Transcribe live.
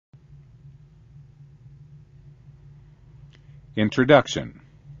Introduction.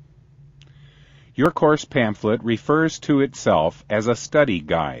 Your course pamphlet refers to itself as a study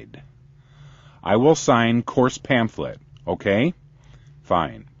guide. I will sign course pamphlet, okay?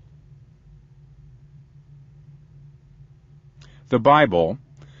 Fine. The Bible,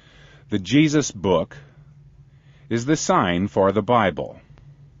 the Jesus book, is the sign for the Bible.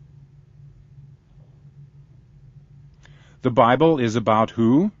 The Bible is about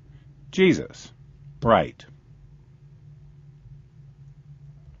who? Jesus. Right.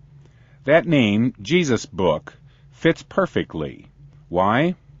 That name, Jesus Book, fits perfectly.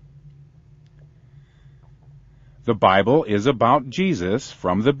 Why? The Bible is about Jesus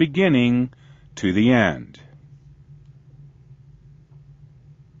from the beginning to the end.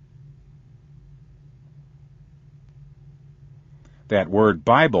 That word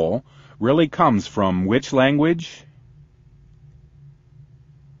Bible really comes from which language?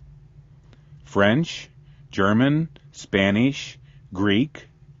 French, German, Spanish, Greek.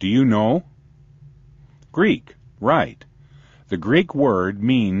 Do you know? Greek, right. The Greek word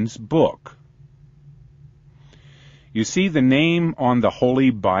means book. You see, the name on the Holy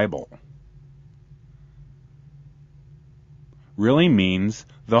Bible really means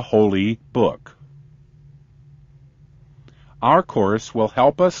the Holy Book. Our course will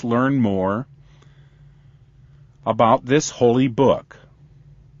help us learn more about this holy book.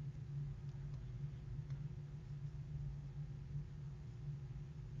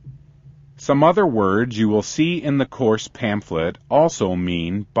 Some other words you will see in the course pamphlet also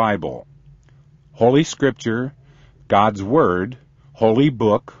mean Bible. Holy Scripture, God's Word, Holy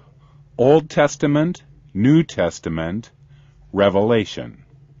Book, Old Testament, New Testament, Revelation.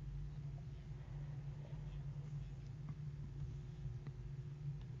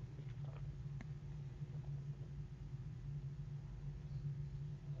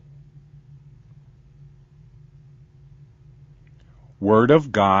 Word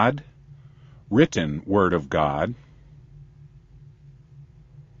of God, written Word of God,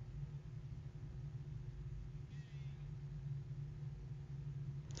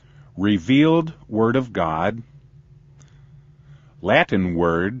 revealed Word of God, Latin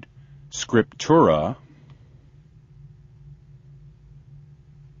word Scriptura,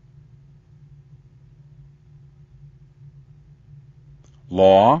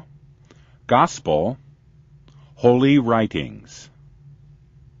 law, gospel, holy writings.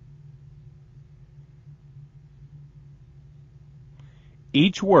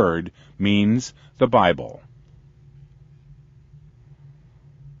 Each word means the Bible.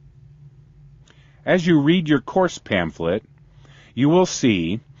 As you read your course pamphlet, you will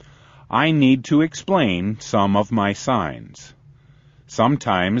see I need to explain some of my signs.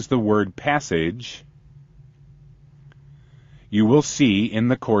 Sometimes the word passage you will see in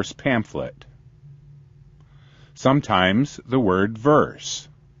the course pamphlet. Sometimes the word verse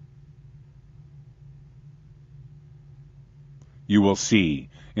you will see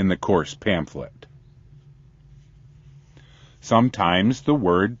in the course pamphlet. Sometimes the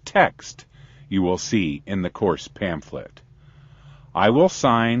word text you will see in the course pamphlet. I will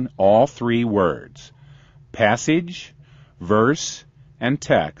sign all three words, passage, verse, and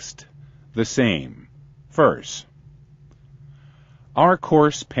text, the same, verse. Our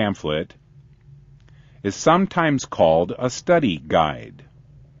course pamphlet is sometimes called a study guide.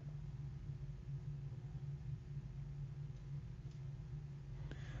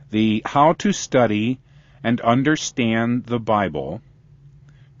 The How to Study and Understand the Bible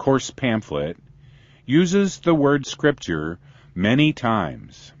course pamphlet uses the word Scripture many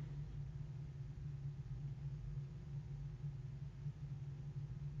times.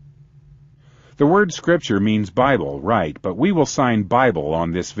 The word Scripture means Bible, right, but we will sign Bible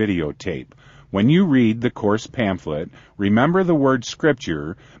on this videotape. When you read the course pamphlet, remember the word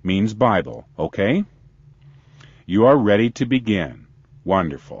Scripture means Bible, okay? You are ready to begin.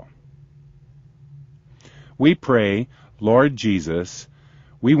 Wonderful. We pray, Lord Jesus,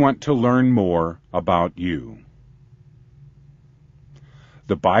 we want to learn more about you.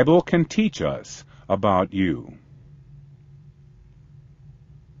 The Bible can teach us about you.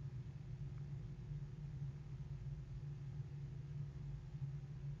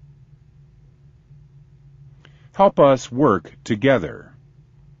 Help us work together.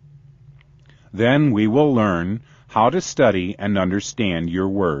 Then we will learn how to study and understand your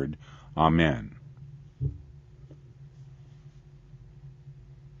word. Amen.